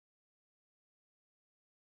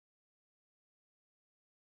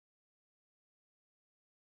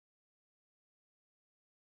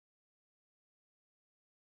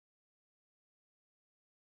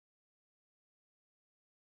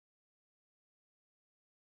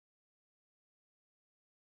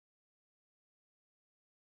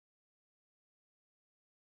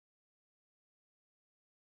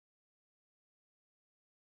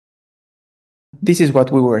this is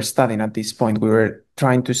what we were studying at this point. We were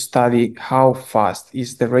trying to study how fast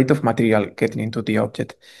is the rate of material getting into the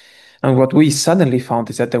object. And what we suddenly found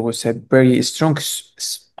is that there was a very strong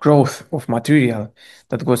growth of material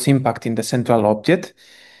that was impacting the central object.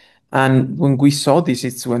 And when we saw this,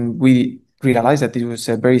 it's when we realized that it was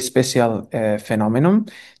a very special phenomenon.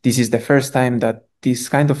 This is the first time that this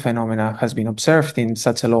kind of phenomena has been observed in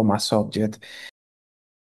such a low mass object.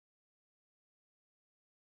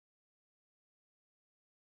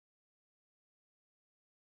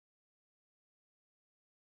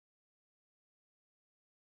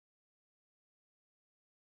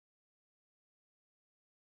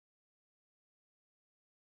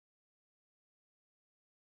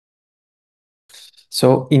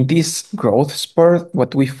 So in this growth spurt,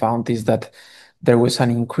 what we found is that there was an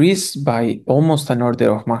increase by almost an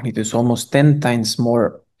order of magnitude, almost 10 times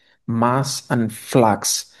more mass and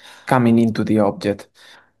flux coming into the object.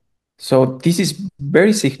 So this is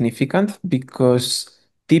very significant because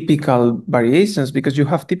you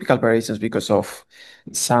have typical variations because of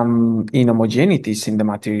some inhomogeneities in the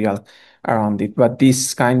material around it. But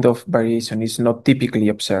this kind of variation is not typically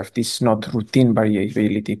observed. It's not routine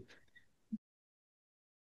variability.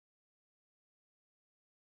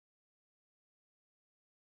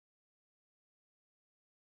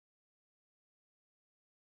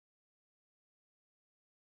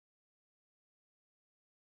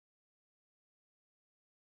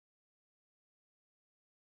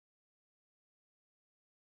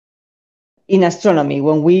 In astronomy,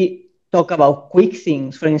 when we talk about quick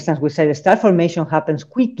things, for instance, we say the star formation happens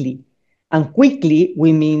quickly, and quickly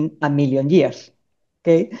we mean 1,000,000 years.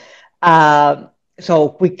 Okay, so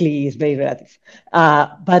quickly is very relative.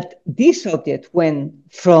 But this object went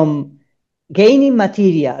from gaining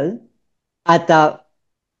material at a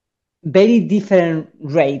very different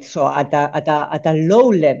rate, so at a low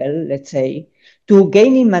level, let's say, to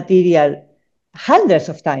gaining material hundreds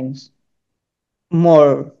of times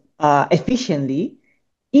more efficiently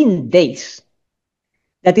in days.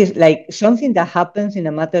 That is like something that happens in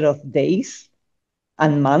a matter of days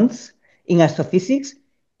and months in astrophysics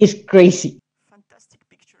is crazy. Fantastic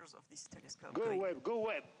pictures of this telescope. Go web, go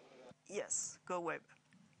web. Yes, go web.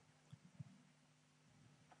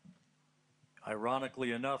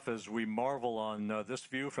 Ironically enough, as we marvel on this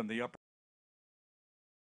view from the upper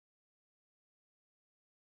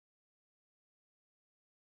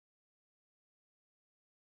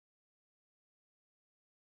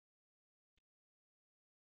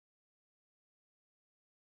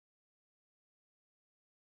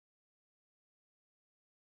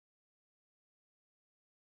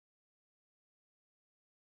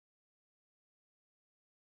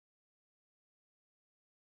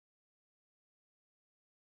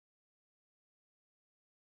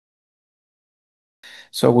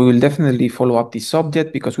So we will definitely follow up this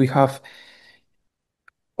subject because we have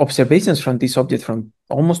observations from this object from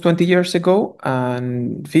almost 20 years ago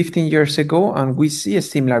and 15 years ago, and we see a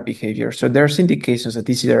similar behavior. So there's indications that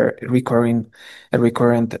this is a recurrent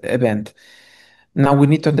event. Now we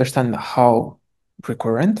need to understand how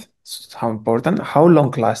recurrent, how important, how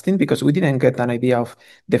long lasting, because we didn't get an idea of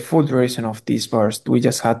the full duration of this burst. We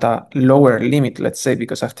just had a lower limit, let's say,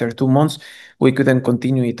 because after 2 months, we couldn't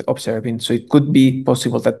continue it observing. So it could be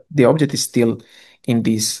possible that the object is still in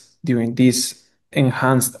this, during this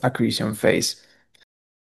enhanced accretion phase.